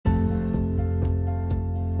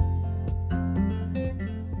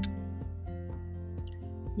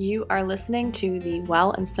You are listening to the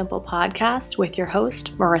Well and Simple podcast with your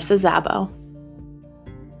host, Marissa Zabo.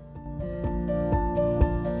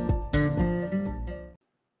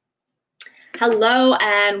 Hello,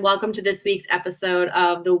 and welcome to this week's episode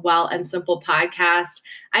of the Well and Simple podcast.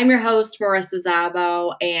 I'm your host, Marissa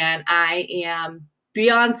Zabo, and I am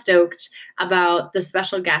beyond stoked about the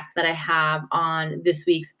special guest that I have on this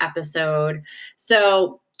week's episode.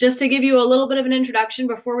 So just to give you a little bit of an introduction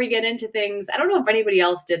before we get into things, I don't know if anybody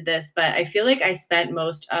else did this, but I feel like I spent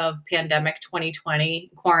most of pandemic 2020,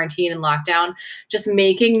 quarantine and lockdown, just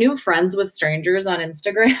making new friends with strangers on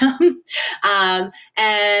Instagram.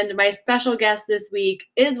 And my special guest this week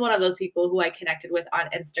is one of those people who I connected with on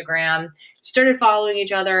Instagram, started following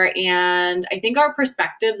each other, and I think our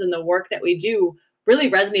perspectives and the work that we do really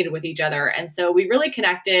resonated with each other. And so we really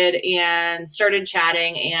connected and started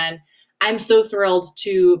chatting, and I'm so thrilled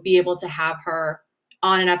to be able to have her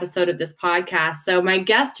on an episode of this podcast. So my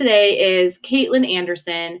guest today is Caitlin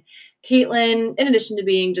Anderson. Caitlin, in addition to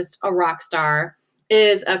being just a rock star,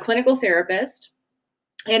 is a clinical therapist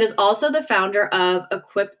and is also the founder of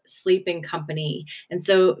Equip Sleeping Company. And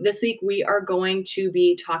so this week we are going to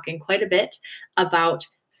be talking quite a bit about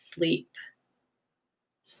sleep.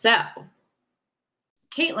 So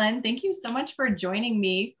Caitlin, thank you so much for joining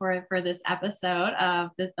me for this episode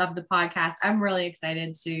of the podcast. I'm really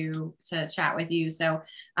excited to chat with you. So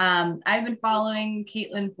I've been following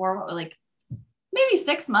Caitlin for maybe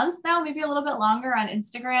 6 months now, maybe a little bit longer on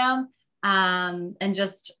Instagram. And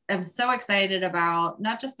just I'm so excited about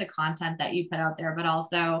not just the content that you put out there, but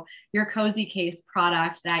also your Cozy Case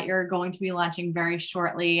product that you're going to be launching very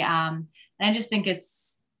shortly. And I just think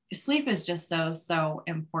sleep is just so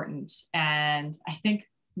important. And I think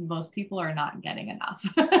most people are not getting enough.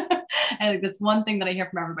 I think that's one thing that I hear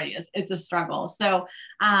from everybody is it's a struggle. So,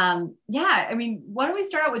 why don't we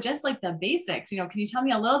start out with just like the basics? Can you tell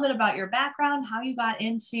me a little bit about your background, how you got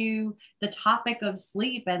into the topic of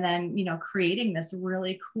sleep, and then, creating this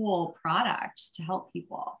really cool product to help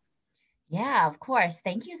people? Yeah, of course.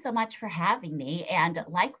 Thank you so much for having me. And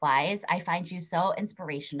likewise, I find you so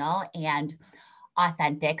inspirational and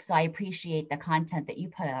authentic. So I appreciate the content that you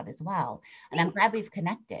put out as well. And I'm glad we've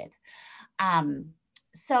connected.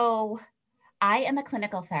 So I am a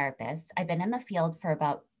clinical therapist. I've been in the field for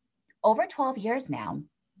about over 12 years now.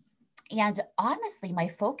 And honestly, my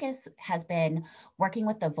focus has been working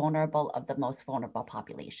with the vulnerable of the most vulnerable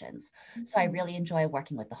populations. Mm-hmm. So I really enjoy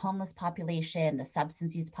working with the homeless population, the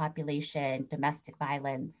substance use population, domestic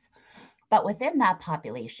violence. But within that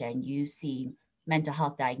population, you see mental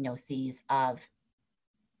health diagnoses of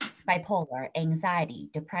bipolar, anxiety,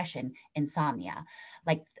 depression, insomnia.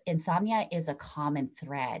 Like insomnia is a common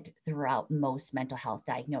thread throughout most mental health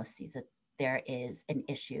diagnoses. There is an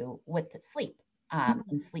issue with sleep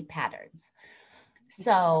and sleep patterns.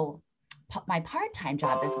 So my part-time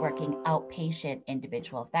job is working outpatient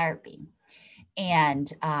individual therapy.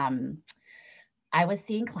 And I was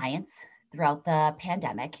seeing clients throughout the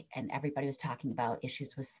pandemic, and everybody was talking about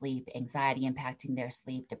issues with sleep, anxiety impacting their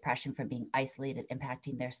sleep, depression from being isolated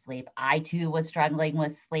impacting their sleep. I too was struggling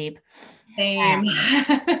with sleep. Same.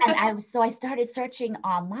 So I started searching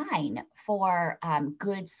online for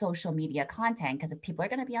good social media content, because if people are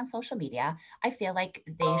going to be on social media, I feel like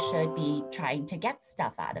they should be trying to get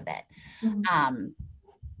stuff out of it. Mm-hmm.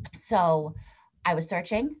 So I was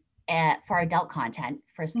searching for adult content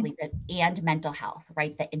for sleep and mental health,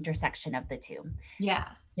 right? The intersection of the two. Yeah.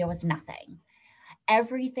 There was nothing.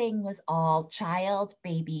 Everything was all child,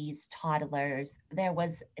 babies, toddlers. There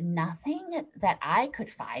was nothing that I could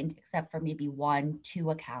find except for maybe 1-2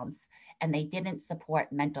 accounts, and they didn't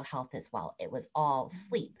support mental health as well. It was all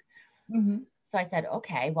sleep. Mm-hmm. So I said,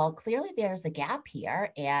 okay, well, clearly there's a gap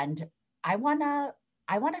here, and I want to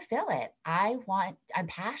fill it. I'm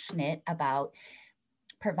passionate about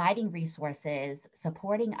providing resources,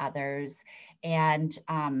 supporting others, and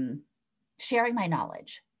sharing my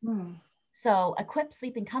knowledge. So Equip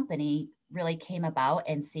Sleeping Company really came about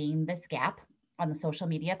and seeing this gap on the social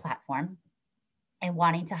media platform and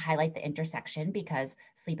wanting to highlight the intersection because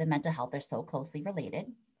sleep and mental health are so closely related.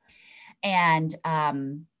 And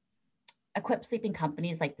Equip Sleeping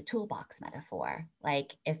Company is like the toolbox metaphor.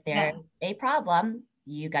 Like if there's a problem,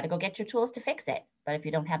 you got to go get your tools to fix it. But if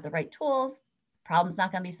you don't have the right tools, problem's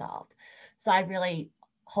not going to be solved. So I really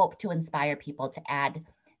hope to inspire people to add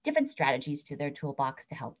different strategies to their toolbox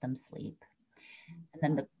to help them sleep. And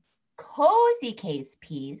then the Cozy Case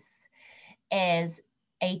piece is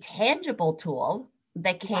a tangible tool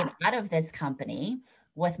that came out of this company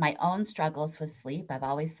with my own struggles with sleep. I've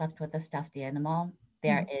always slept with a stuffed animal.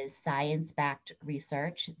 There is science-backed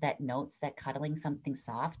research that notes that cuddling something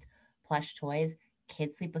soft, plush toys,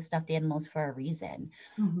 kids sleep with stuffed animals for a reason.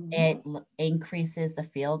 Mhm. It increases the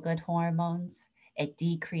feel-good hormones. It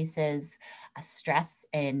decreases stress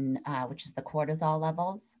in, which is the cortisol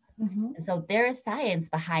levels. Mhm. So there is science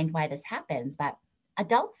behind why this happens, but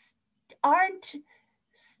adults aren't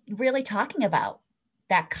really talking about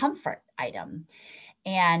that comfort item.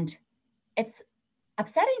 And it's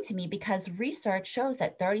upsetting to me because research shows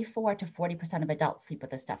that 34 to 40% of adults sleep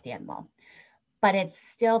with a stuffed animal. But it's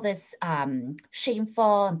still this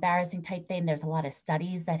shameful, embarrassing type thing. There's a lot of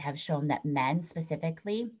studies that have shown that men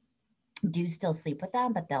specifically do still sleep with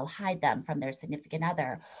them, but they'll hide them from their significant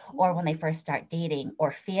other or when they first start dating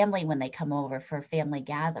or family when they come over for family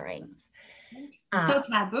gatherings. Interesting. Uh, So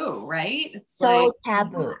taboo, right? It's like, so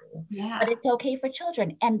taboo, but yeah. it's okay for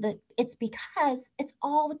children. And it's because it's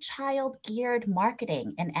all child geared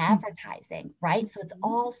marketing and advertising, right? So it's Mhm.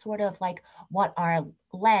 all sort of like what our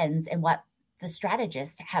lens and what the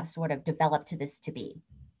strategists have sort of developed to this to be.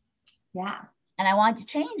 Yeah. And I want to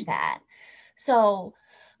change that. So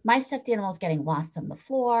my stuffed animal was getting lost on the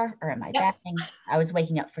floor or in my Yep. bed. I was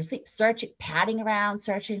waking up for sleep, searching, patting around,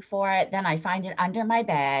 searching for it. Then I find it under my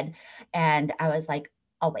bed. And I was like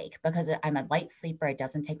awake because I'm a light sleeper. It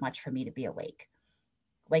doesn't take much for me to be awake.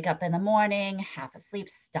 Wake up in the morning, half asleep,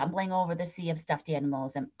 stumbling over the sea of stuffed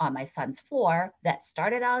animals and on my son's floor that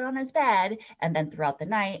started out on his bed and then throughout the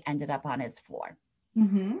night ended up on his floor.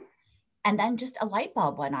 Mm-hmm. And then just a light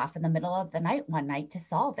bulb went off in the middle of the night one night to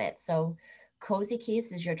solve it. So, Cozy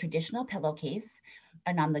Case is your traditional pillowcase.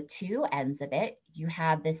 And on the two ends of it, you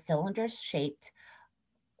have this cylinder shaped,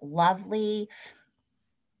 lovely,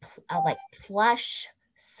 like plush,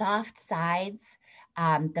 soft sides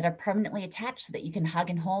that are permanently attached so that you can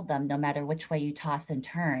hug and hold them no matter which way you toss and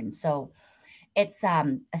turn. So, it's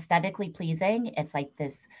aesthetically pleasing. It's like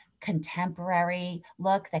this contemporary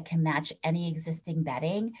look that can match any existing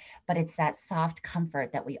bedding, but it's that soft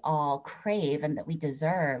comfort that we all crave and that we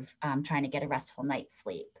deserve trying to get a restful night's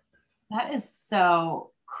sleep. That is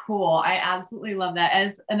so cool. I absolutely love that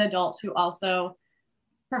as an adult who also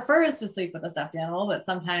prefers to sleep with a stuffed animal, but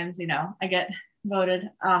sometimes, I get voted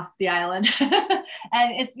off the island.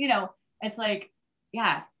 And it's like,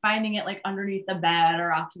 yeah, finding it like underneath the bed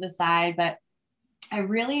or off to the side. But I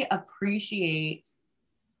really appreciate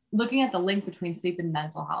looking at the link between sleep and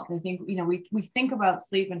mental health. I think, we think about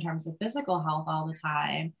sleep in terms of physical health all the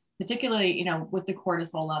time, particularly, with the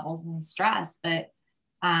cortisol levels and the stress. But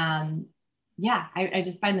yeah, I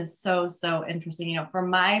just find this so, so interesting. From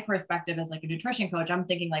my perspective as like a nutrition coach, I'm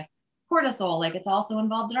thinking like cortisol, like it's also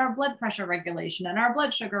involved in our blood pressure regulation and our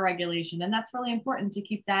blood sugar regulation. And that's really important to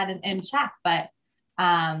keep that in check. But,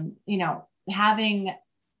 having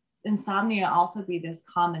insomnia also be this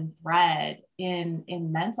common thread in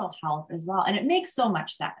mental health as well. And it makes so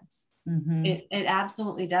much sense. Mm-hmm. It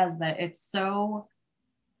absolutely does, but it's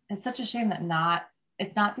such a shame that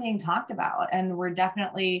it's not being talked about. And we're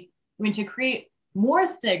definitely, to create more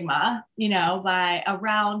stigma, by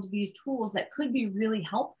around these tools that could be really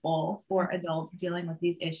helpful for adults dealing with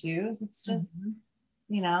these issues. It's just, Mm-hmm.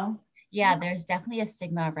 you know, Yeah, there's definitely a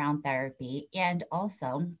stigma around therapy. And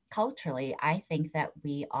also, culturally, I think that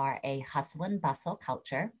we are a hustle and bustle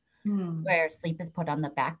culture hmm. where sleep is put on the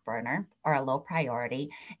back burner or a low priority,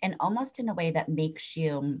 and almost in a way that makes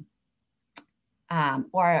you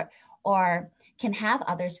or can have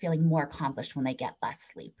others feeling more accomplished when they get less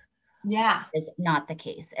sleep. Yeah. Is not the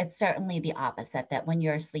case. It's certainly the opposite, that when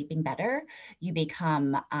you're sleeping better, you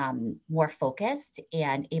become more focused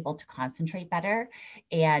and able to concentrate better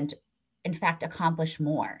and, in fact, accomplish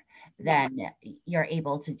more Yeah. than you're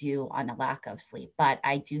able to do on a lack of sleep. But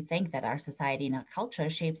I do think that our society and our culture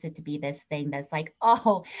shapes it to be this thing that's like,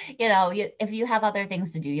 oh, if you have other things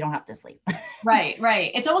to do, you don't have to sleep. Right,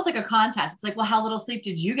 right. It's almost like a contest. It's like, well, how little sleep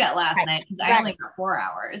did you get last Right, night? Because I only right, got 4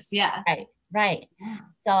 hours. Yeah. right, right. Yeah.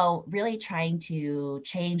 So, really trying to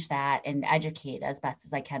change that and educate as best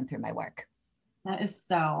as I can through my work. That is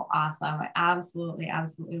so awesome. I absolutely,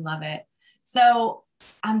 absolutely love it. So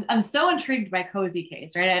I'm so intrigued by Cozy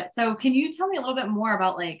Case, right? So can you tell me a little bit more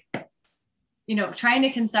about like, trying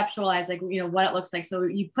to conceptualize like, what it looks like. So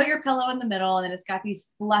you put your pillow in the middle and then it's got these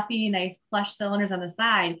fluffy, nice plush cylinders on the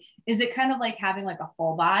side. Is it kind of like having like a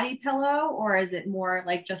full body pillow, or is it more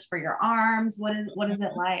like just for your arms? What is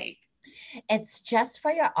it like? It's just for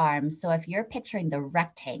your arms. So if you're picturing the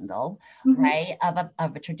rectangle, Mm-hmm. right,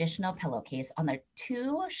 of a traditional pillowcase on the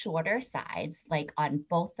two shorter sides, like on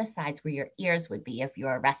both the sides where your ears would be if you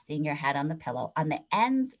were resting your head on the pillow, on the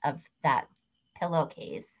ends of that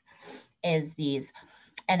pillowcase is these,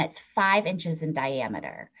 and it's 5 inches in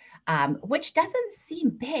diameter, which doesn't seem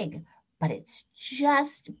big, but it's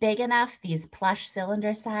just big enough, these plush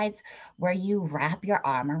cylinder sides, where you wrap your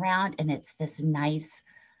arm around and it's this nice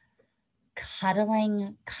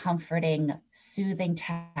cuddling, comforting, soothing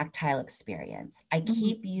tactile experience. I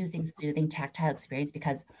keep using soothing tactile experience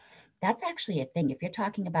because that's actually a thing. If you're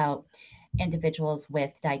talking about individuals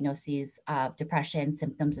with diagnoses of depression,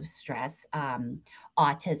 symptoms of stress,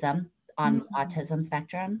 autism, on autism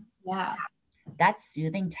spectrum, Yeah. that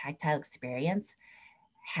soothing tactile experience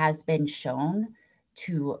has been shown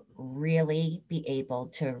to really be able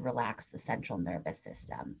to relax the central nervous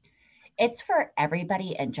system. It's for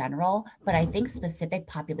everybody in general, but I think specific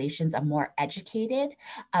populations are more educated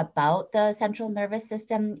about the central nervous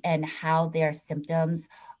system and how their symptoms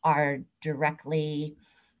are directly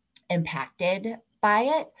impacted by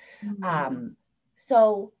it.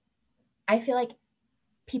 So I feel like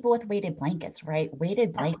people with weighted blankets, right?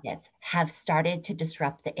 Weighted blankets have started to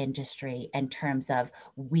disrupt the industry in terms of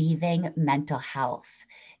weaving mental health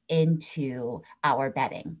into our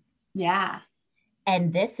bedding. Yeah.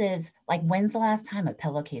 And this is like, when's the last time a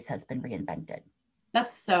pillowcase has been reinvented?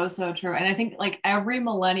 That's so, so true. And I think like every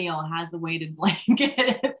millennial has a weighted blanket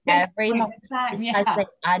at this Every point month, in time. because Yeah. they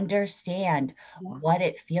understand Yeah. what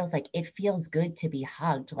it feels like. It feels good to be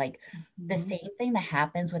hugged. Like the same thing that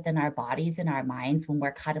happens within our bodies and our minds when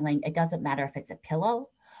we're cuddling, it doesn't matter if it's a pillow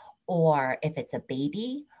or if it's a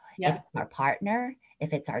baby, if Yeah. it's our partner,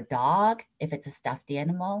 if it's our dog, if it's a stuffed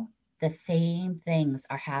animal, the same things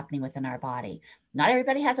are happening within our body. Not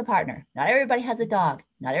everybody has a partner, not everybody has a dog,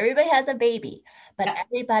 not everybody has a baby, but Yeah.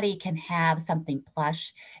 everybody can have something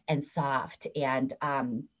plush and soft, and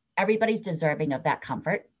everybody's deserving of that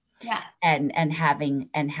comfort Yes. and having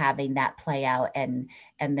that play out and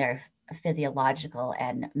their physiological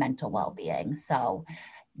and mental well-being. So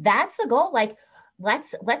that's the goal. Like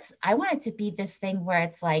let's I want it to be this thing where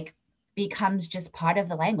it's like becomes just part of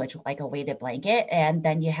the language, like a weighted blanket, and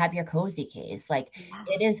then you have your cozy case. Like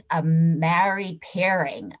it is a married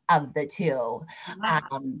pairing of the two. Yeah.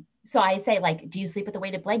 So I say, like, do you sleep with a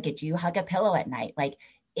weighted blanket? Do you hug a pillow at night? Like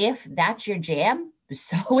if that's your jam,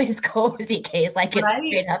 so is cozy case. Like it's Right.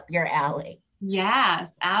 right up your alley.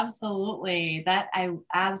 Yes, absolutely. That I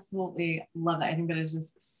absolutely love that. I think that is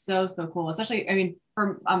just so, so cool. Especially, I mean,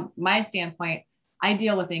 from my standpoint, I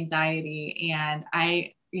deal with anxiety and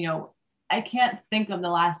I can't think of the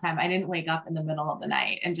last time I didn't wake up in the middle of the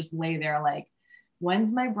night and just lay there like, when's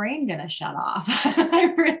my brain gonna shut off?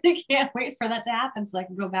 I really can't wait for that to happen so I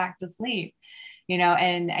can go back to sleep,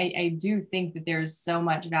 and I do think that there's so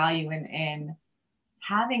much value in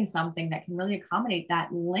having something that can really accommodate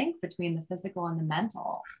that link between the physical and the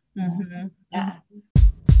mental. Mm-hmm. Yeah.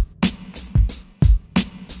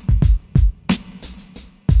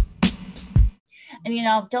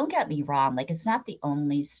 And don't get me wrong, like it's not the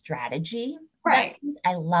only strategy. Right.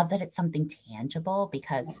 I love that it's something tangible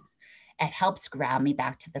because it helps ground me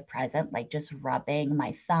back to the present, like just rubbing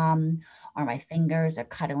my thumb or my fingers or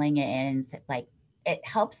cuddling it in. Like it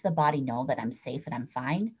helps the body know that I'm safe and I'm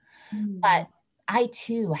fine. But I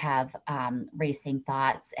too have racing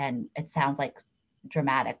thoughts, and it sounds like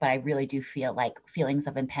dramatic, but I really do feel like feelings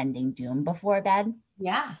of impending doom before bed.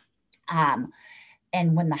 Yeah.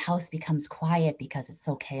 And when the house becomes quiet because it's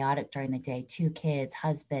so chaotic during the day, 2 kids,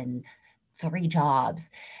 husband, 3 jobs,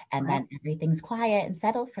 and then everything's quiet and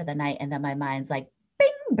settled for the night. And then my mind's like,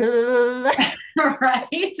 bing, boom. Right.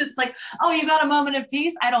 It's like, oh, you got a moment of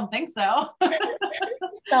peace? I don't think so.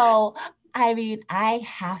 So, I mean, I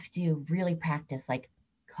have to really practice like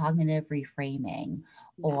cognitive reframing,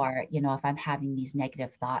 or, if I'm having these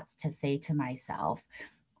negative thoughts, to say to myself,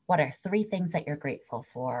 what are 3 things that you're grateful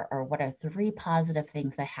for? Or what are 3 positive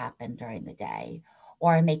things that happened during the day?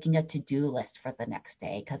 Or making a to-do list for the next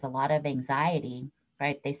day. Because a lot of anxiety,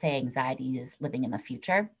 right? They say anxiety is living in the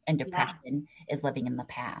future and depression is living in the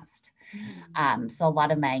past. So a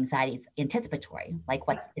lot of my anxiety is anticipatory, like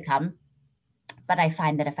what's to come. But I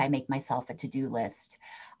find that if I make myself a to-do list,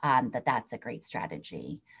 that's a great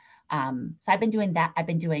strategy. So I've been doing that. I've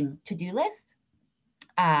been doing to-do lists,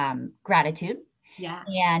 gratitude,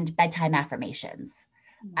 and bedtime affirmations.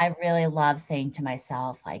 I really love saying to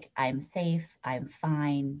myself, like, I'm safe, I'm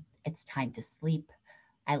fine, it's time to sleep,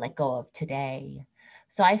 I let go of today.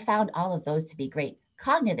 So I found all of those to be great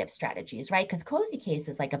cognitive strategies, right? Because cozy case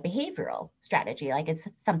is like a behavioral strategy, like it's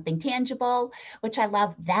something tangible, which I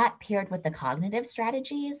love. That paired with the cognitive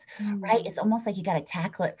strategies, right? It's almost like you got to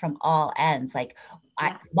tackle it from all ends, like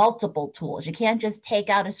multiple tools. You can't just take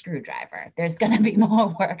out a screwdriver. There's going to be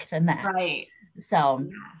more work than that. Right. So,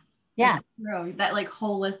 yeah. That's true. That like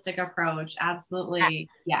holistic approach. Absolutely.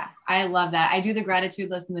 Yeah. I love that. I do the gratitude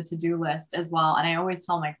list and the to-do list as well. And I always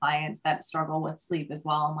tell my clients that struggle with sleep as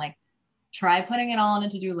well. I'm like, try putting it all on a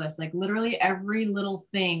to-do list, like literally every little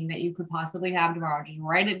thing that you could possibly have tomorrow, just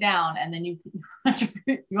write it down. And then you don't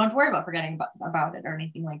have to worry about forgetting about it or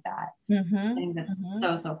anything like that. Mm-hmm. I think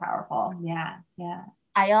that's so powerful. Yeah. Yeah.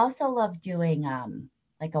 I also love doing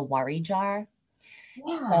like a worry jar.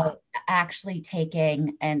 Yeah. So actually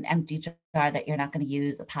taking an empty jar that you're not going to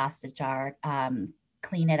use, a pasta jar,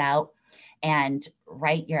 clean it out and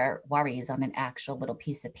write your worries on an actual little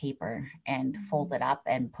piece of paper and fold it up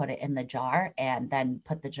and put it in the jar and then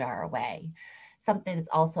put the jar away. Something that's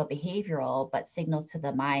also behavioral, but signals to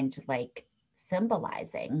the mind, like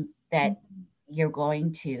symbolizing that you're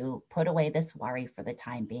going to put away this worry for the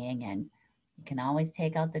time being, and you can always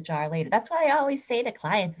take out the jar later. That's what I always say to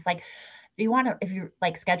clients. It's like, if you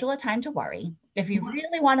like schedule a time to worry, if you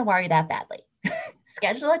really want to worry that badly,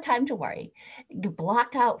 schedule a time to worry. You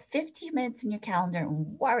block out 15 minutes in your calendar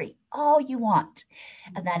and worry all you want.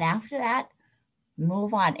 And then after that,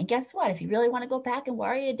 move on. And guess what? If you really want to go back and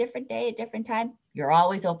worry a different day, a different time, you're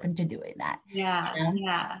always open to doing that. Yeah. You know?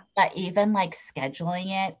 Yeah. But even like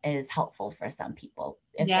scheduling it is helpful for some people.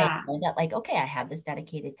 If they know that, like, okay, I have this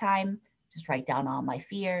dedicated time, just write down all my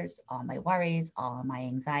fears, all my worries, all of my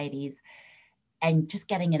anxieties, and just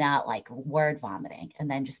getting it out, like word vomiting, and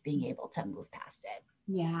then just being able to move past it.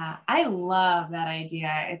 Yeah, I love that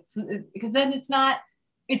idea. Because then it's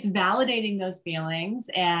validating those feelings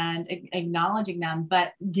and acknowledging them,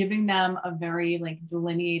 but giving them a very like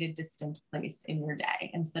delineated, distinct place in your day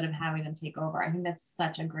instead of having them take over. I think that's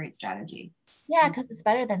such a great strategy. Yeah, because it's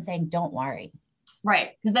better than saying, don't worry.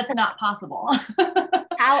 Right, because that's not possible.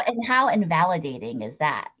 How invalidating is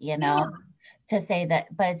that, to say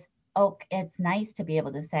that, but it's nice to be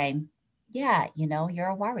able to say, yeah, you're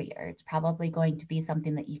a warrior. It's probably going to be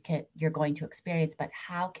something that you're going to experience, but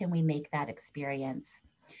how can we make that experience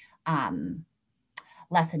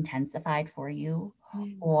less intensified for you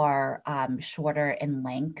or shorter in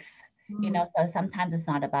length? So sometimes it's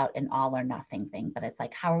not about an all or nothing thing, but it's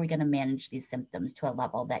like, how are we going to manage these symptoms to a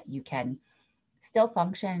level that you can still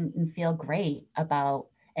function and feel great about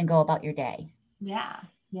and go about your day?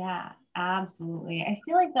 Yeah, absolutely. I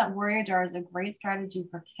feel like that warrior jar is a great strategy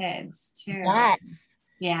for kids too. Yes.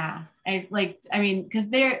 Yeah. Because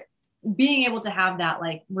they're being able to have that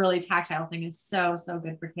like really tactile thing is so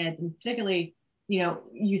good for kids. And particularly,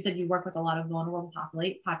 you said you work with a lot of vulnerable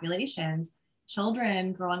populations.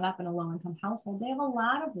 Children growing up in a low income household, they have a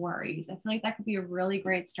lot of worries. I feel like that could be a really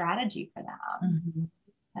great strategy for them. Mm-hmm.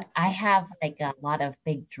 I have like a lot of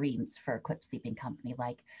big dreams for Equip Sleeping Company.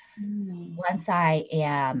 Like once I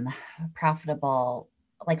am profitable,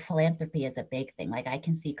 like philanthropy is a big thing. Like I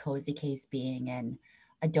can see Cozy Case being in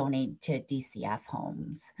a donate to DCF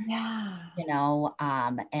homes,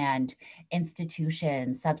 and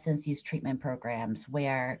institutions, substance use treatment programs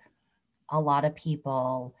where a lot of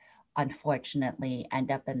people unfortunately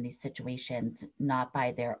end up in these situations, not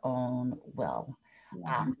by their own will.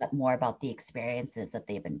 But more about the experiences that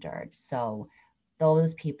they've endured. So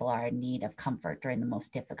those people are in need of comfort during the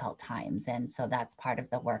most difficult times. And so that's part of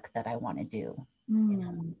the work that I want to do.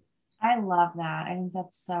 I love that. I think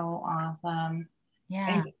that's so awesome.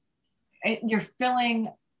 Yeah. You're filling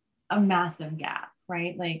a massive gap,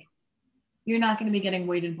 right? Like you're not going to be getting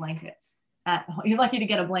weighted blankets at home. You're lucky to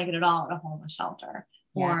get a blanket at all at a homeless shelter.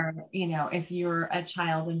 Yeah. Or, if you're a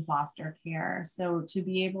child in foster care. So to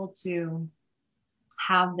be able to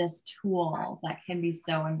have this tool that can be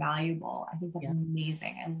so invaluable, I think that's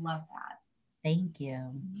amazing. I love that. Thank you.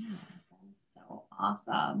 Yeah, that is so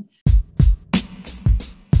awesome.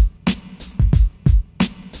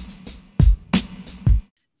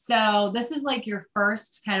 So this is like your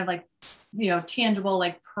first kind of like, tangible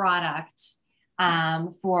like product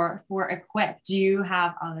for Equip. Do you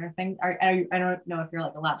have other things? I don't know if you're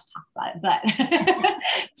like allowed to talk about it, but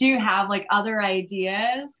do you have like other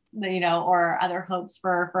ideas, or other hopes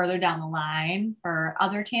for further down the line for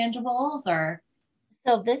other tangibles or?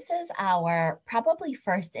 So this is our probably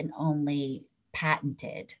first and only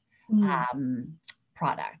patented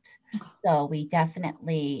product. So we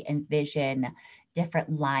definitely envision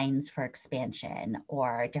different lines for expansion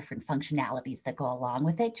or different functionalities that go along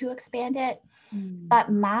with it to expand it.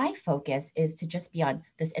 But my focus is to just be on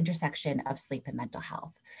this intersection of sleep and mental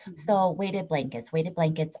health. So weighted blankets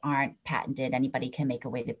aren't patented. Anybody can make a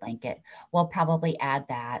weighted blanket. We'll probably add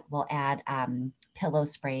that. We'll add pillow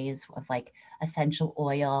sprays of like essential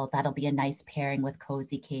oil. That'll be a nice pairing with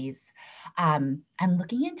Cozy Case. I'm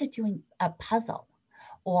looking into doing a puzzle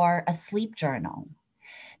or a sleep journal.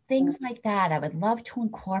 Things like that. I would love to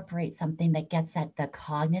incorporate something that gets at the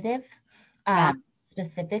cognitive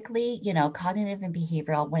specifically, cognitive and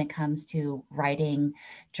behavioral when it comes to writing,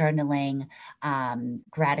 journaling,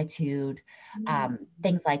 gratitude,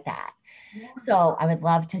 things like that. Yeah. So I would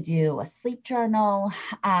love to do a sleep journal.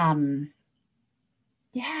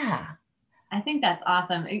 Yeah. I think that's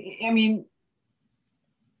awesome. I mean,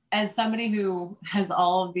 as somebody who has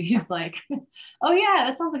all of these, like, oh yeah,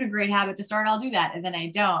 that sounds like a great habit to start, I'll do that. And then I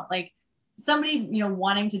don't. Like somebody,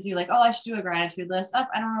 wanting to do like, oh, I should do a gratitude list. Oh,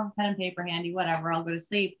 I don't have a pen and paper handy, whatever, I'll go to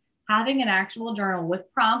sleep. Having an actual journal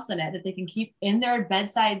with prompts in it that they can keep in their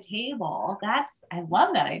bedside table. I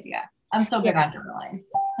love that idea. I'm so big on journaling.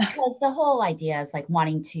 Because the whole idea is like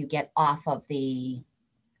wanting to get off of the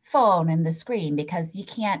phone and the screen, because you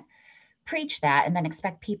can't preach that and then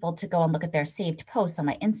expect people to go and look at their saved posts on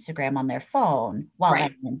my Instagram on their phone while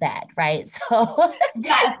Right. laying in bed, right? So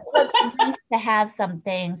Yeah. it's nice to have some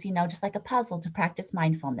things, just like a puzzle to practice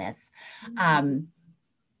mindfulness.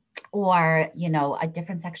 Or a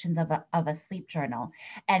different sections of a sleep journal.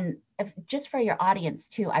 And just for your audience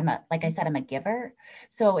too, like I said, I'm a giver.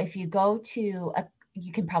 So if you go to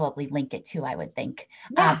you can probably link it too, I would think.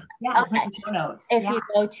 Yeah. Okay. Show notes. If you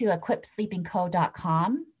go to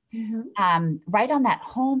equipsleepingco.com, right on that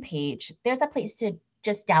homepage, there's a place to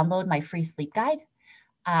just download my free sleep guide.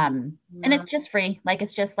 And it's just free. Like,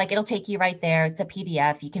 it's just like, it'll take you right there. It's a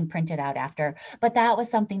PDF. You can print it out after. But that was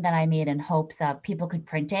something that I made in hopes of people could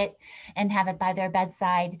print it and have it by their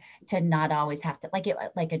bedside, to not always have to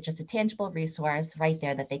just a tangible resource right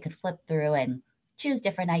there that they could flip through and choose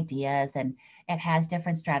different ideas. And it has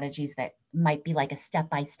different strategies that might be like a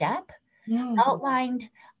step-by-step outlined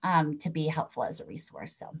to be helpful as a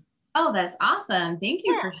resource. So. Oh, that's awesome. Thank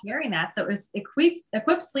you for sharing that. So it was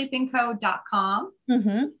equipsleepingco.com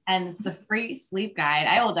and it's the free sleep guide.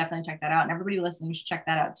 I will definitely check that out. And everybody listening should check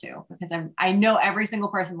that out too, because I know every single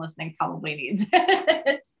person listening probably needs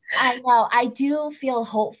it. I know. I do feel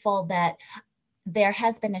hopeful that there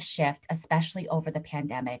has been a shift, especially over the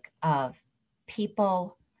pandemic, of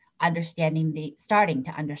people starting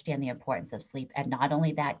to understand the importance of sleep, and not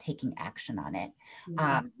only that, taking action on it.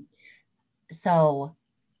 Yeah. So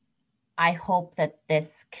I hope that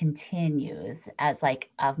this continues as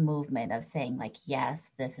like a movement of saying like,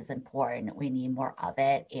 yes, this is important. We need more of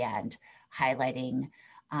it, and highlighting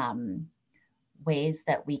ways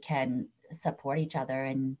that we can support each other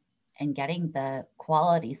and getting the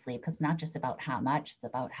quality sleep, because it's not just about how much, it's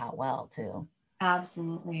about how well too.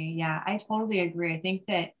 Absolutely. Yeah, I totally agree. I think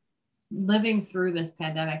that living through this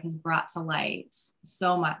pandemic has brought to light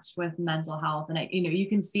so much with mental health. And you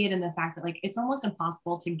can see it in the fact that like, it's almost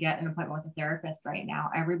impossible to get an appointment with a therapist right now.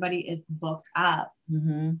 Everybody is booked up.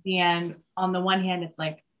 And on the one hand, it's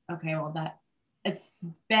like, okay, well, it's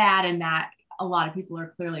bad in that a lot of people are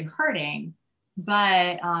clearly hurting.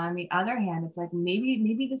 But on the other hand, it's like,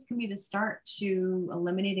 maybe this can be the start to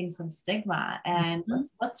eliminating some stigma. And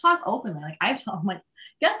let's talk openly. Like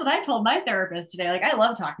guess what I told my therapist today? Like, I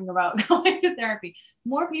love talking about going to therapy.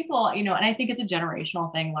 More people, and I think it's a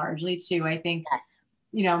generational thing largely too. I think,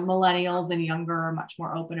 millennials and younger are much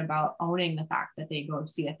more open about owning the fact that they go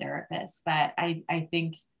see a therapist. But I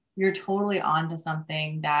think you're totally onto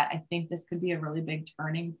something that I think this could be a really big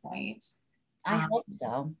turning point. I hope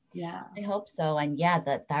so. Yeah. I hope so. And yeah,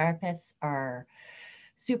 the therapists are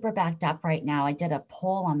super backed up right now. I did a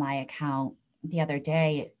poll on my account the other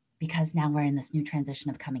day, because now we're in this new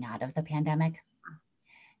transition of coming out of the pandemic.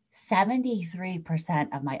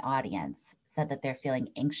 73% of my audience said that they're feeling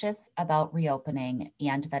anxious about reopening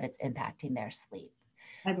and that it's impacting their sleep.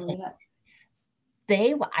 I believe it.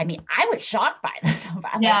 I was shocked by that number.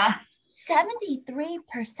 I'm like,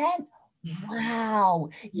 73%. Wow.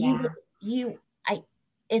 Yeah.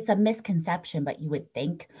 It's a misconception, but you would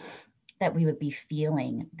think that we would be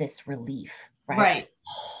feeling this relief, right? Right.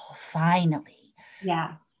 Oh, finally.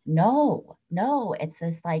 Yeah. No, it's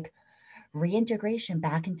this like reintegration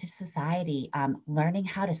back into society, learning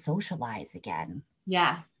how to socialize again.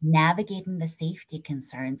 Yeah. Navigating the safety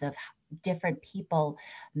concerns of different people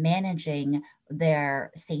managing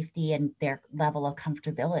their safety and their level of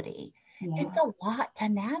comfortability. Yeah. It's a lot to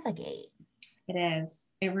navigate. It is.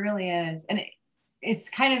 It really is. And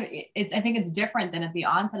it's kind of, I think it's different than at the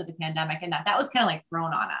onset of the pandemic, and that was kind of like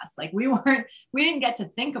thrown on us. Like we didn't get to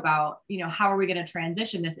think about, how are we going to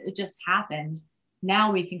transition this? It just happened.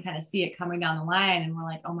 Now we can kind of see it coming down the line, and we're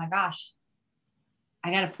like, oh my gosh,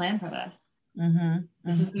 I got to plan for this.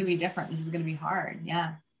 This is going to be different. This is going to be hard.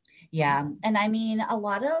 Yeah. Yeah. And I mean, a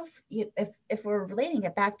lot of, if we're relating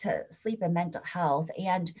it back to sleep and mental health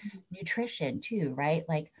and nutrition too, right?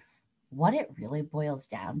 Like what it really boils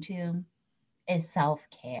down to is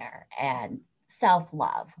self-care and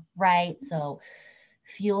self-love, right? So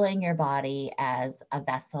fueling your body as a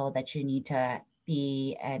vessel that you need to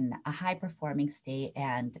be in a high performing state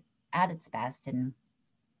and at its best, and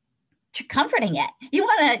comforting it. You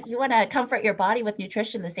want to comfort your body with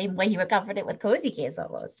nutrition the same way you would comfort it with Cozy Case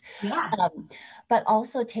almost. Yeah. But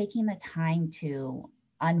also taking the time to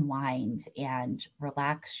unwind and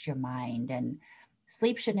relax your mind. And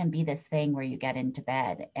sleep shouldn't be this thing where you get into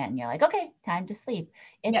bed and you're like, okay, time to sleep.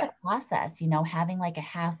 It's a process, having like a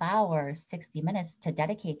half hour, 60 minutes to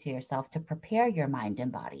dedicate to yourself to prepare your mind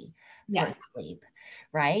and body for sleep.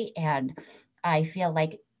 Right. And I feel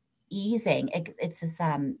like it's this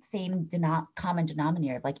same common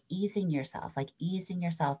denominator of like easing yourself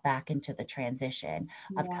back into the transition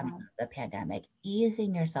of coming out of the pandemic,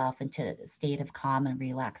 easing yourself into a state of calm and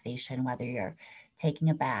relaxation, whether you're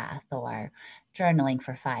taking a bath or journaling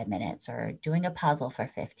for 5 minutes or doing a puzzle for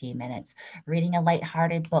 15 minutes, reading a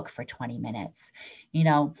lighthearted book for 20 minutes,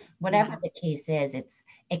 whatever the case is,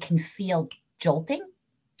 it can feel jolting.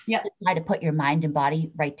 To try to put your mind and body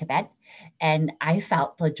right to bed. And I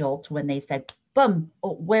felt the jolt when they said, boom,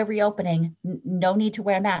 we're reopening. No need to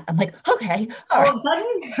wear a mask. I'm like, okay. All of a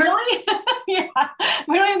sudden, really? Yeah.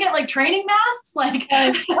 We don't even get like training masks. Like,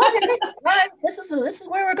 okay, this is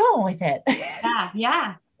where we're going with it.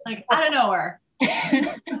 Yeah. Like out of nowhere. But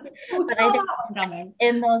I think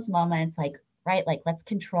in those moments, like let's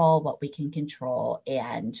control what we can control.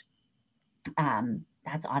 And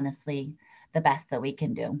that's honestly the best that we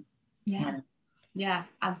can do. Yeah,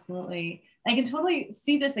 absolutely. I can totally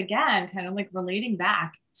see this again, kind of like relating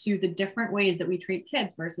back to the different ways that we treat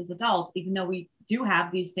kids versus adults, even though we do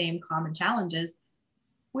have these same common challenges.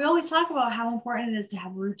 We always talk about how important it is to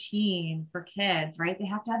have routine for kids, right? They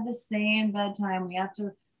have to have the same bedtime. We have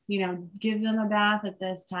to, give them a bath at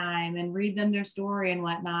this time and read them their story and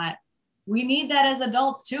whatnot. We need that as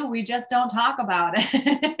adults too. We just don't talk about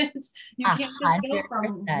it. You can't just go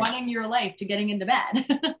from running your life to getting into bed.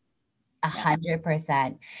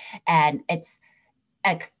 100%. And it's,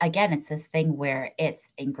 again, it's this thing where it's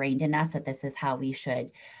ingrained in us that this is how we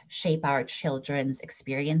should shape our children's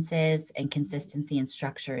experiences, and consistency and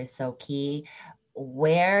structure is so key.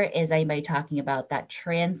 Where is anybody talking about that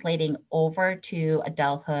translating over to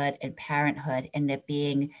adulthood and parenthood and it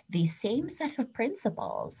being the same set of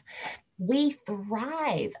principles? We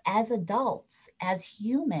thrive as adults, as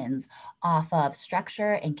humans, off of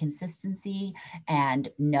structure and consistency and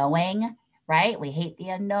knowing, right? We hate the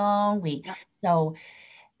unknown. So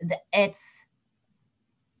it's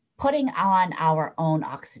putting on our own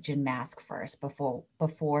oxygen mask first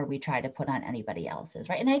before we try to put on anybody else's,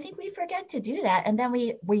 right? And I think we forget to do that. And then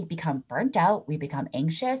we become burnt out, we become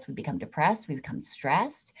anxious, we become depressed, we become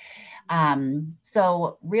stressed.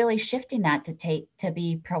 So really shifting that to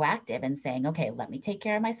be proactive and saying, okay, let me take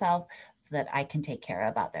care of myself so that I can take care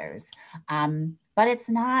of others. But it's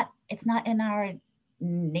not in our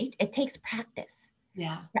nature. It takes practice.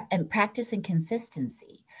 And practice and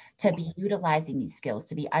consistency to be utilizing these skills,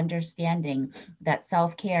 to be understanding that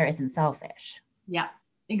self-care isn't selfish. Yeah,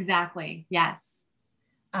 exactly. Yes.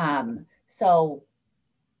 So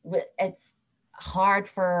it's hard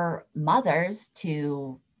for mothers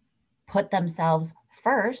to put themselves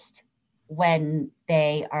first when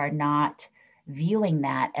they are not viewing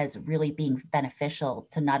that as really being beneficial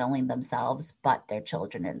to not only themselves, but their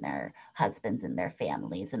children and their husbands and their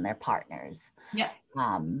families and their partners.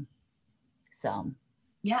 So.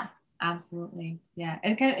 Yeah, absolutely. Yeah.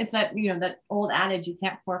 It's that, that old adage, you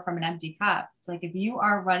can't pour from an empty cup. It's like, if you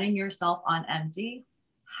are running yourself on empty,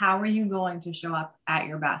 how are you going to show up at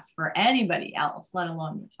your best for anybody else, let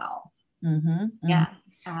alone yourself? Yeah.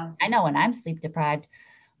 Absolutely. I know when I'm sleep deprived,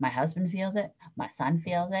 my husband feels it. My son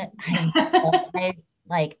feels it.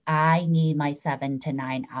 I need my 7 to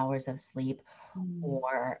 9 hours of sleep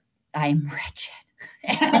or I'm wretched.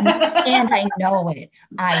 and I know it,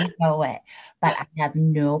 but I have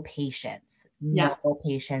no patience,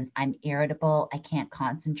 patience. I'm irritable. I can't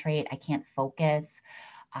concentrate. I can't focus.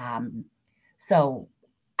 So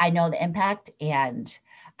I know the impact, and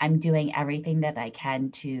I'm doing everything that I can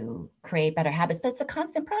to create better habits, but it's a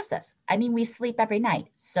constant process. I mean, we sleep every night,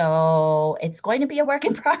 so it's going to be a work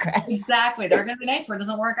in progress. Exactly. There are going to be nights where it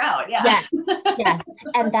doesn't work out. Yeah. Yes.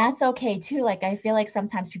 And that's okay too. Like, I feel like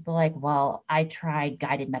sometimes people are like, well, I tried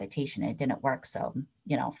guided meditation and it didn't work. So,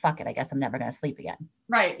 fuck it. I guess I'm never going to sleep again.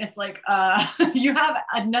 Right. It's like, you have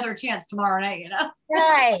another chance tomorrow night,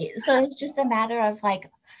 Right. So it's just a matter of like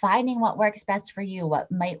finding what works best for you. What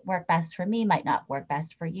might work best for me might not work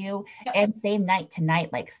best for you. Yep. And same night to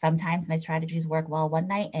night, like sometimes my strategies work well one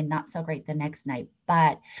night and not so great the next night.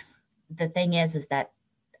 But the thing is that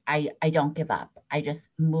I don't give up. I just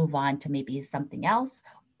move on to maybe something else,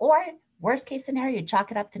 or worst case scenario, you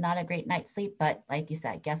chalk it up to not a great night's sleep. But like you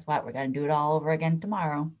said, guess what? We're going to do it all over again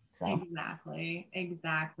tomorrow. So exactly.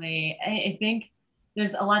 I think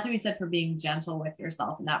there's a lot to be said for being gentle with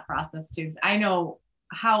yourself in that process too. 'Cause I know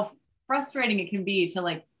how frustrating it can be to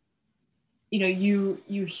like, you know,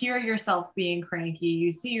 you hear yourself being cranky,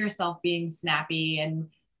 you see yourself being snappy, and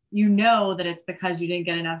you know that it's because you didn't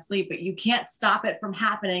get enough sleep, but you can't stop it from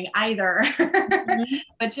happening either. mm-hmm.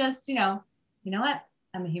 But just, you know what?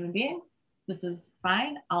 I'm a human being. This is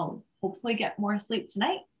fine. I'll hopefully get more sleep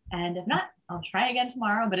tonight. And if not, I'll try again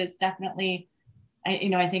tomorrow. But it's definitely,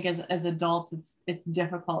 I think as adults, it's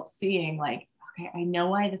difficult seeing like, okay, I know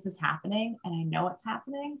why this is happening and I know it's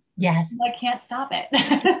happening. Yes. I can't stop it.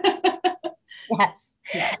 Yes.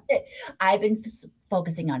 Yeah. I've been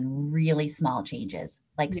focusing on really small changes,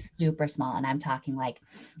 like super small. And I'm talking like,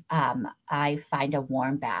 I find a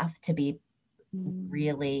warm bath to be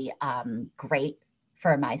really great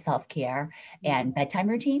for my self-care and bedtime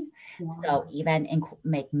routine. So even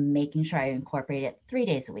making sure I incorporate it 3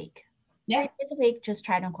 days a week. 3 days a week, just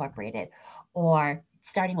try to incorporate it. Or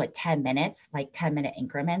starting with 10 minutes, like 10-minute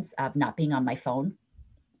increments of not being on my phone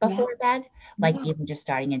before bed, like even just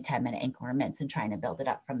starting in 10-minute increments and trying to build it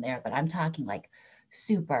up from there. But I'm talking like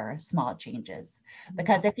super small changes,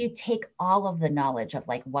 because if you take all of the knowledge of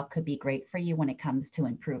like what could be great for you when it comes to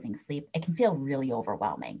improving sleep, it can feel really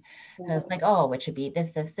overwhelming. It's like, oh, it should be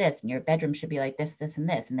this, and your bedroom should be like this, and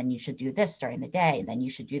this, and then you should do this during the day, and then you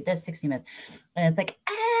should do this 60 minutes. And it's like,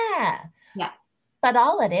 but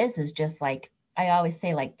all it is just like, I always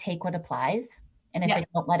say, like, take what applies, and if it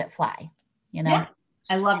don't, let it fly, you know?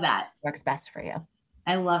 I love that. Works best for you.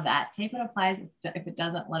 I love that. Take what applies. If it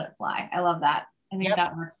doesn't, let it fly. I love that. I think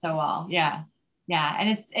that works so well. Yeah. Yeah.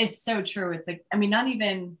 And it's so true. It's like, I mean,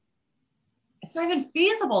 it's not even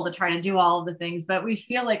feasible to try to do all of the things, but we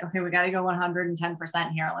feel like, okay, we got to go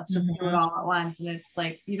 110% here. Let's just do it all at once. And it's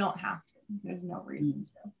like, you don't have to. There's no reason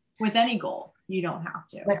to. With any goal, you don't have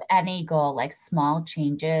to. With any goal, like small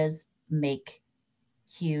changes make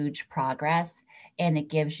huge progress, and it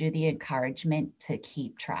gives you the encouragement to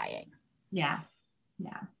keep trying. Yeah.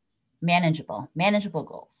 Yeah. Manageable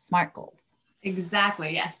goals, SMART goals.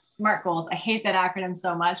 Exactly. Yes. SMART goals. I hate that acronym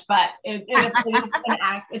so much, but it is an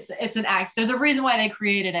act. It's an act. There's a reason why they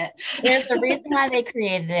created it. There's a reason why they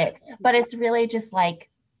created it, but it's really just like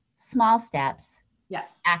small steps,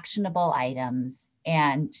 actionable items,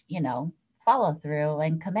 and, follow through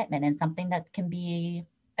and commitment, and something that can be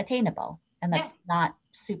attainable and that's not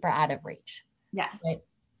super out of reach. Yeah. Right?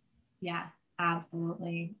 Yeah,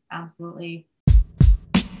 absolutely. Absolutely.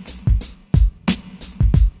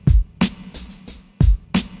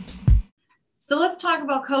 So let's talk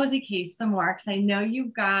about Cozy Case some more, because I know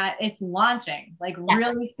it's launching like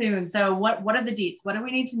really soon. So what are the deets? What do we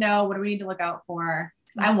need to know? What do we need to look out for?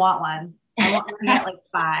 Because I want one. I want to get like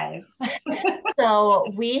 5. So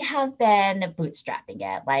we have been bootstrapping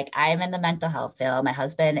it. Like, I'm in the mental health field. My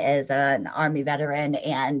husband is an Army veteran,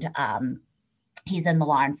 and he's in the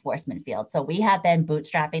law enforcement field. So we have been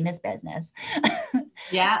bootstrapping this business.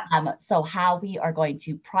 Yeah. So how we are going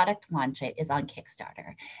to product launch it is on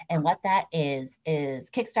Kickstarter. And what that is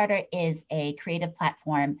Kickstarter is a creative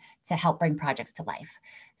platform to help bring projects to life.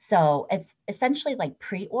 So it's essentially like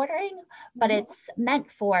pre-ordering, but it's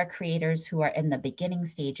meant for creators who are in the beginning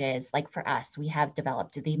stages. Like for us, we have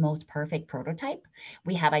developed the most perfect prototype.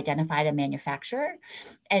 We have identified a manufacturer,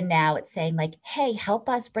 and now it's saying like, hey, help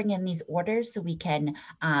us bring in these orders so we can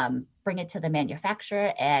bring it to the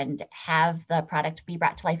manufacturer and have the product be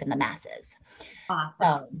brought to life in the masses. Awesome.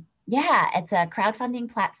 So yeah, it's a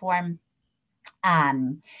crowdfunding platform.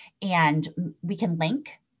 And we can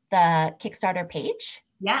link the Kickstarter page.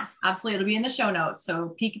 Yeah, absolutely. It'll be in the show notes. So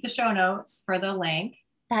peek at the show notes for the link.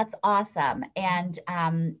 That's awesome. And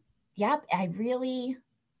I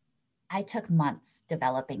took months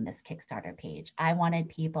developing this Kickstarter page. I wanted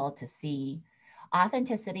people to see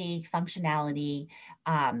authenticity, functionality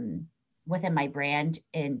within my brand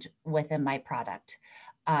and within my product.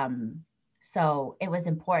 So it was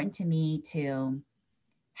important to me to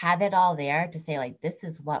have it all there to say, like, this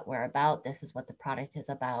is what we're about. This is what the product is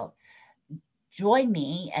about. Join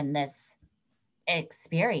me in this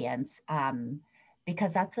experience,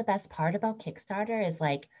 because that's the best part about Kickstarter is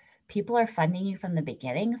like, people are funding you from the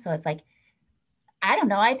beginning. So it's like, I don't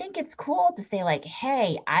know. I think it's cool to say like,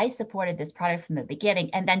 hey, I supported this product from the beginning,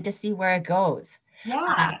 and then to see where it goes.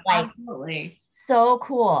 Yeah, absolutely. So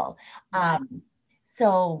cool.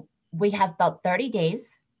 So we have about 30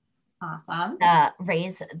 days Awesome.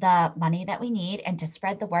 Raise the money that we need and to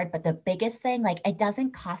spread the word. But the biggest thing, like, it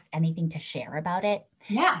doesn't cost anything to share about it.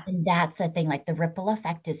 Yeah. And that's the thing, like the ripple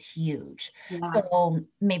effect is huge. Yeah. So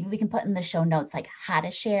maybe we can put in the show notes, like how to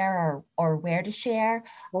share or where to share.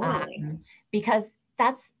 Totally. Because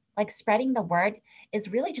that's like spreading the word is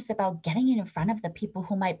really just about getting it in front of the people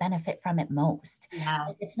who might benefit from it most.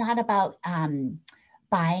 Yes. It's not about,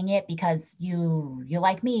 buying it because you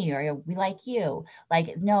like me or we like you.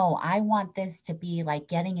 Like, no, I want this to be like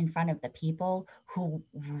getting in front of the people who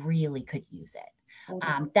really could use it.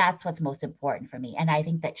 That's what's most important for me. And I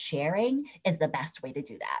think that sharing is the best way to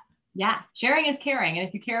do that. Yeah. Sharing is caring. And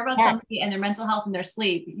if you care about somebody and their mental health and their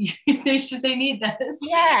sleep, they need this.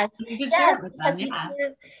 Yes. You should share it with them. Yeah.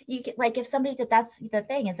 You can, like, if somebody that's the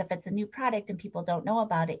thing is, if it's a new product and people don't know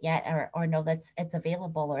about it yet, or know that it's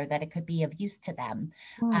available or that it could be of use to them.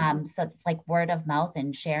 So it's like word of mouth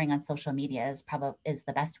and sharing on social media is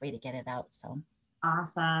the best way to get it out. So.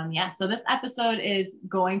 Awesome. Yeah. So this episode is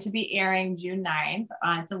going to be airing June 9th.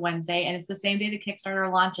 It's a Wednesday, and it's the same day the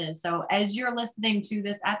Kickstarter launches. So as you're listening to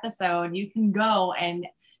this episode, you can go and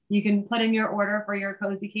you can put in your order for your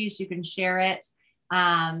cozy case. You can share it.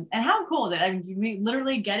 And how cool is it? I mean,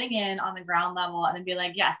 literally getting in on the ground level and then be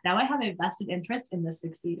like, yes, now I have a vested interest in this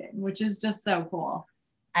succeeding, which is just so cool.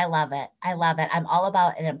 I love it. I love it. I'm all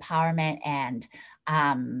about an empowerment and,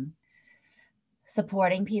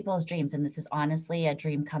 supporting people's dreams. And this is honestly a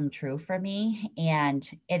dream come true for me. And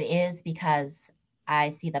it is because I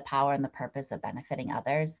see the power and the purpose of benefiting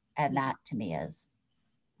others. And that to me is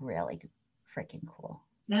really freaking cool.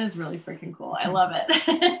 That is really freaking cool. I love it.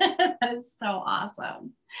 That is so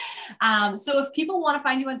awesome. So if people want to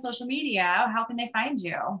find you on social media, how can they find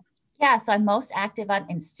you? Yeah. So I'm most active on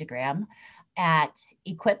Instagram at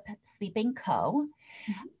Equip Sleeping Co.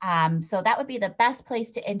 So that would be the best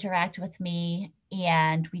place to interact with me.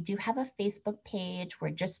 And we do have a Facebook page. We're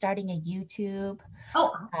just starting a YouTube.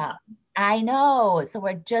 Oh, awesome. I know. So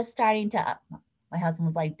we're just starting to, my husband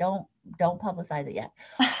was like, don't publicize it yet.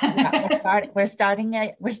 We're starting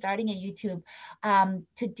a YouTube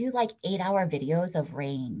to do like 8-hour videos of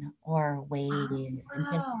rain or waves and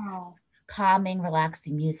just calming,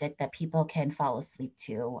 relaxing music that people can fall asleep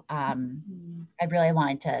to. I really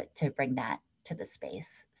wanted to bring that to the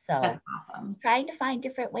space. So that's awesome. Trying to find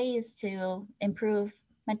different ways to improve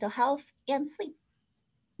mental health and sleep.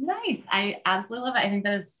 Nice. I absolutely love it. I think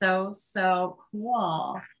that is so, so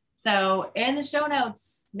cool. So in the show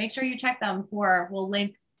notes, make sure you check them we'll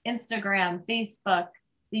link Instagram, Facebook,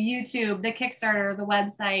 the YouTube, the Kickstarter, the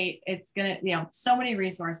website. It's going to, so many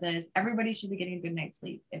resources. Everybody should be getting a good night's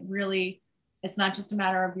sleep. It's not just a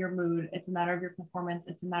matter of your mood. It's a matter of your performance.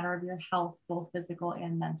 It's a matter of your health, both physical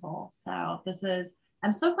and mental. So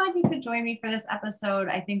I'm so glad you could join me for this episode.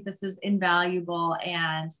 I think this is invaluable,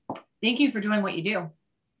 and thank you for doing what you do.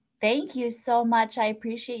 Thank you so much. I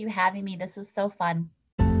appreciate you having me. This was so fun.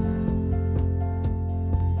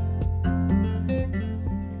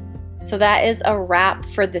 So that is a wrap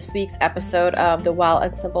for this week's episode of the Well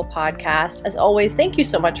and Simple podcast. As always, thank you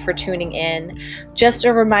so much for tuning in. Just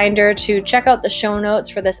a reminder to check out the show notes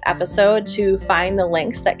for this episode to find the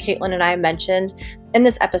links that Caitlin and I mentioned in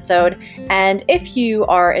this episode. And if you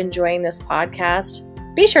are enjoying this podcast,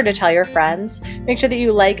 be sure to tell your friends. Make sure that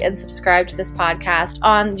you like and subscribe to this podcast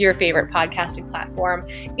on your favorite podcasting platform.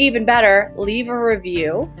 Even better, leave a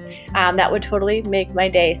review. That would totally make my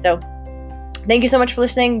day. So thank you so much for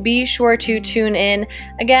listening. Be sure to tune in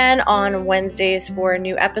again on Wednesdays for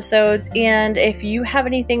new episodes. And if you have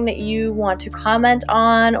anything that you want to comment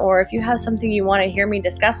on, or if you have something you want to hear me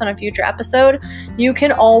discuss on a future episode, you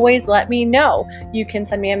can always let me know. You can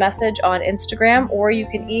send me a message on Instagram, or you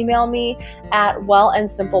can email me at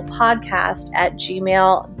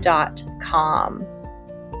wellandsimplepodcast@gmail.com.